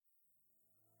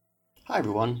Hi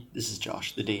everyone, this is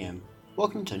Josh, the DM.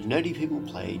 Welcome to Nerdy People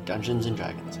Play Dungeons &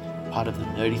 Dragons, part of the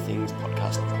Nerdy Things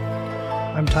podcast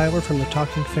network. I'm Tyler from the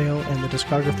Talking Fail and the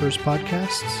Discographers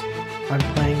podcasts. I'm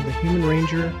playing the Human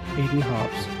Ranger, Aiden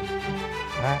Hobbs.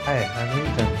 Hi, I'm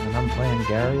Ethan, and I'm playing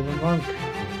Gary the Monk.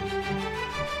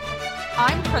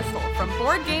 I'm Crystal from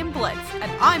Board Game Blitz,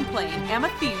 and I'm playing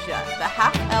Amathesia, the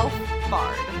half-elf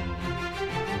bard.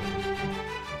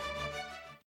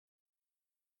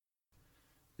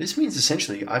 This means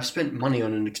essentially I've spent money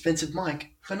on an expensive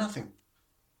mic for nothing.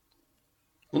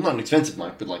 Well, not an expensive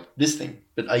mic, but like this thing.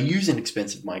 But I use an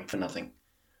expensive mic for nothing.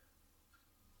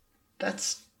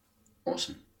 That's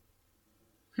awesome.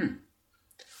 You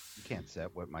can't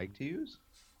set what mic to use?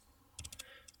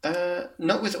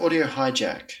 Not with Audio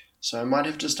Hijack, so I might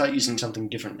have to start using something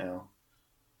different now.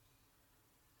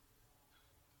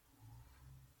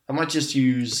 I might just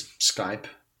use Skype,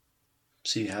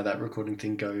 see how that recording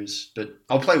thing goes, but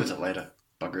I'll play with it later.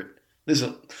 Bugger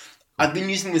it. I've been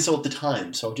using this all the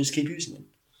time, so I'll just keep using it.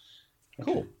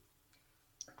 Okay.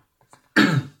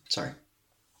 Cool. Sorry.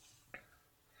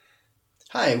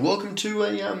 Hi, welcome to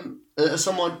a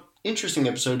somewhat interesting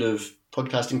episode of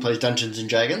Podcasting Plays Dungeons and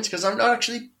Dragons, because I'm not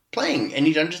actually playing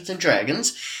any Dungeons and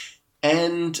Dragons,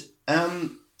 and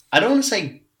I don't want to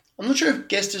say, I'm not sure if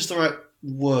guest is the right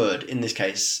word in this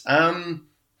case.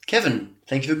 Kevin,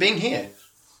 thank you for being here.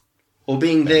 Or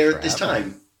being there at this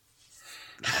time.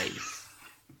 Nice.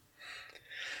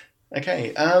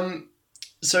 Okay,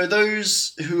 so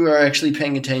those who are actually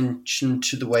paying attention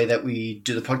to the way that we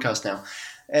do the podcast now,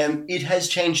 it has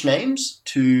changed names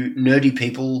to Nerdy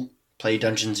People Play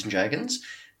Dungeons and Dragons.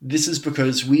 This is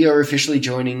because we are officially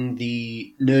joining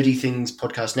the Nerdy Things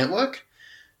podcast network.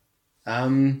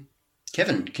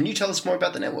 Kevin, can you tell us more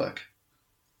about the network?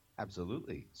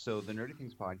 Absolutely. So the Nerdy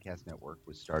Things Podcast Network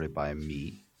was started by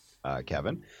me,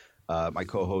 Kevin, my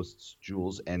co-hosts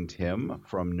Jules and Tim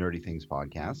from Nerdy Things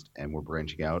Podcast, and we're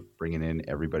branching out, bringing in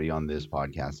everybody on this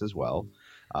podcast as well.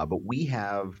 But we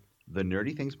have the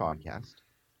Nerdy Things Podcast.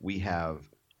 We have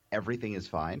Everything is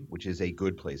Fine, which is a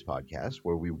Good Place podcast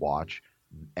where we watch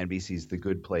NBC's The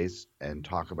Good Place and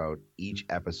talk about each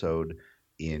episode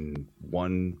in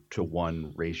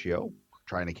 1-to-1 ratio,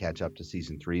 trying to catch up to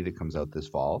season 3 that comes out this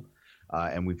fall.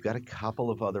 And we've got a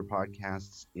couple of other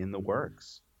podcasts in the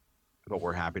works, but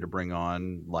we're happy to bring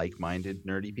on like-minded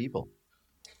nerdy people.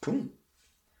 Cool.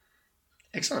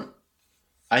 Excellent.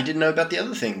 I didn't know about the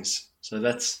other things, so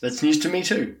that's news to me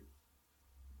too.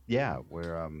 Yeah,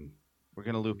 we're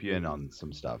going to loop you in on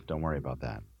some stuff. Don't worry about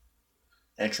that.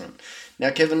 Excellent.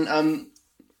 Now, Kevin, I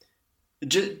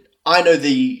know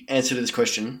the answer to this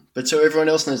question, but so everyone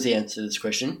else knows the answer to this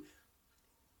question.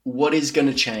 What is going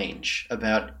to change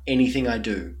about anything I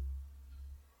do?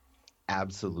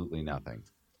 Absolutely nothing.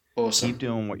 Awesome. Keep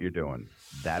doing what you're doing.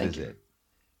 That is it.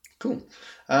 Cool.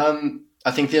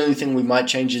 I think the only thing we might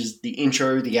change is the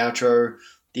intro, the outro,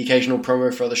 the occasional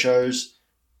promo for other shows.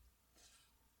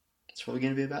 That's probably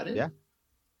going to be about it. Yeah.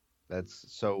 That's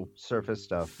so surface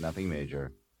stuff, nothing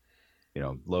major. You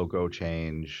know, logo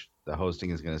change. The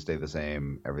hosting is going to stay the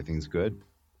same. Everything's good.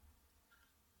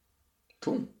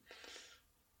 Cool.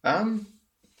 I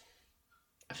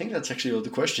think that's actually all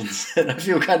the questions. And I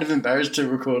feel kind of embarrassed to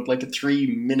record like a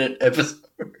 3-minute episode.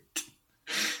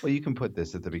 Well, you can put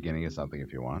this at the beginning of something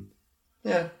if you want.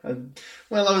 Yeah.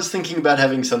 Well, I was thinking about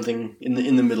having something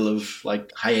in the middle of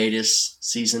like hiatus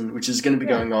season, which is going to be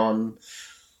going on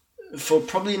for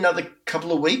probably another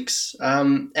couple of weeks.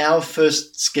 Our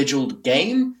first scheduled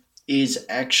game is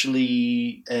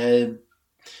actually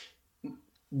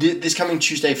this coming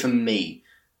Tuesday for me.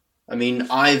 I mean,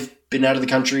 I've been out of the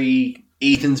country.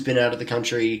 Ethan's been out of the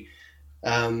country.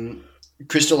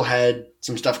 Crystal had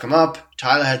some stuff come up.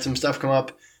 Tyler had some stuff come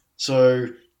up. So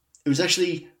it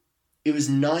was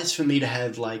nice for me to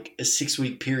have like a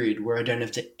 6-week period where I don't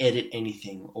have to edit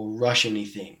anything or rush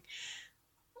anything.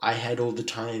 I had all the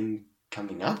time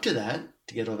coming up to that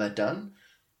to get all that done.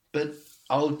 But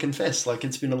I'll confess, like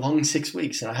it's been a long 6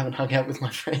 weeks and I haven't hung out with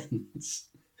my friends.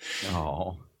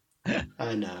 Oh.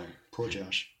 I know. Poor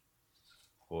Josh.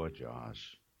 Poor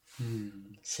Josh.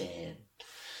 Sad.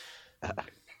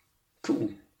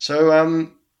 Cool. So,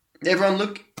 everyone,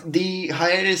 look, the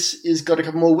hiatus is got a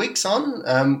couple more weeks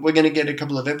on. We're going to get a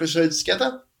couple of episodes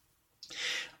together.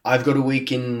 I've got a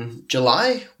week in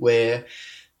July where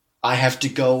I have to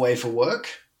go away for work,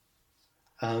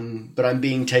 but I'm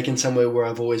being taken somewhere where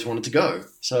I've always wanted to go.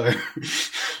 So,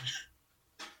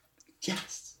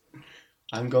 yes,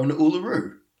 I'm going to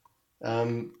Uluru.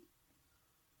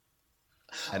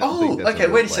 Okay,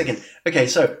 wait a second. Okay,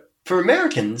 so for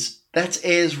Americans, that's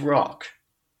Ayers Rock.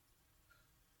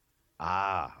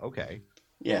 Ah, okay.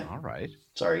 Yeah. All right.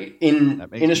 Sorry.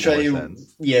 That makes In more Australia,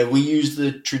 sense. yeah, we use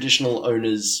the traditional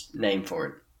owner's name for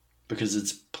it because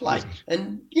it's polite.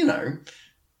 And,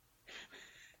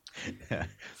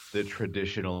 The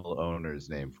traditional owner's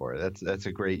name for it. That's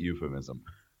a great euphemism.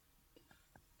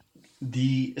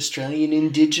 the Australian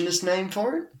Indigenous name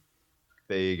for it.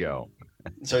 There you go.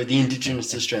 So the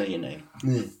Indigenous Australian name.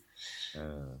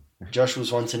 Josh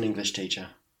was once an English teacher.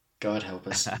 God help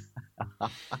us.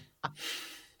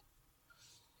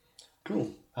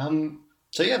 Cool.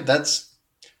 So yeah, that's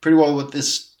pretty well what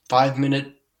this 5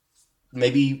 minute,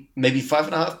 maybe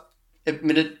 5.5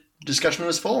 minute discussion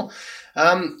was for.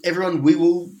 Everyone, we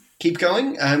will keep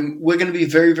going. We're going to be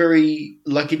very, very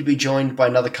lucky to be joined by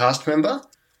another cast member.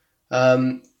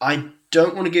 I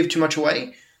don't want to give too much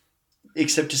away,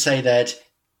 except to say that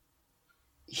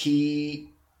he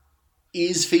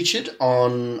is featured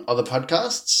on other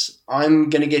podcasts. I'm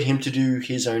going to get him to do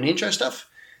his own intro stuff.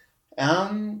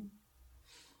 But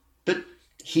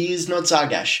he is not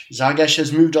Zargash. Zargash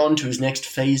has moved on to his next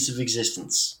phase of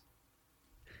existence.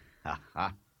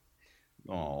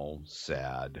 Oh,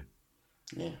 sad.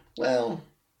 Yeah. Well,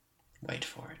 wait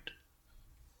for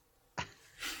it.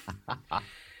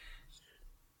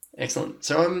 Excellent.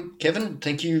 So, Kevin,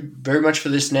 thank you very much for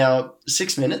this now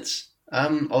 6 minutes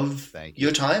of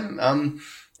your time.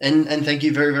 And thank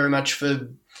you very, very much for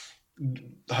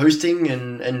hosting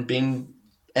and being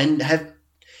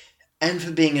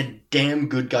for being a damn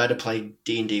good guy to play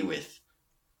D&D with.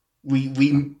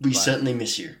 We certainly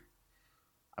miss you.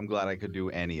 I'm glad I could do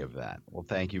any of that. Well,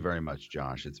 thank you very much,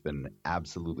 Josh. It's been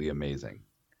absolutely amazing.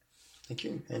 Thank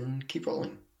you, and keep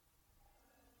rolling.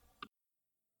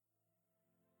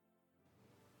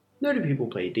 Nerdy People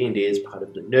Play D&D is part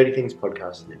of the Nerdy Things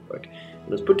Podcast Network and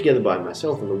was put together by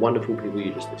myself and the wonderful people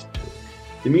you just listened to.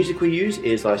 The music we use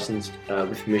is licensed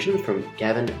with permission from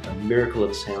Gavin, A Miracle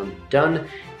of Sound Done,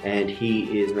 and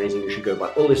he is amazing. You should go buy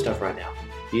all this stuff right now.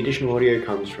 The additional audio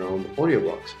comes from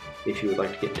AudioBlocks. If you would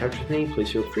like to get in touch with me,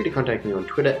 please feel free to contact me on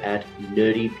Twitter at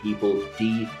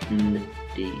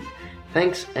NerdyPeopleDND.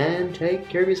 Thanks, and take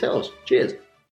care of yourselves. Cheers.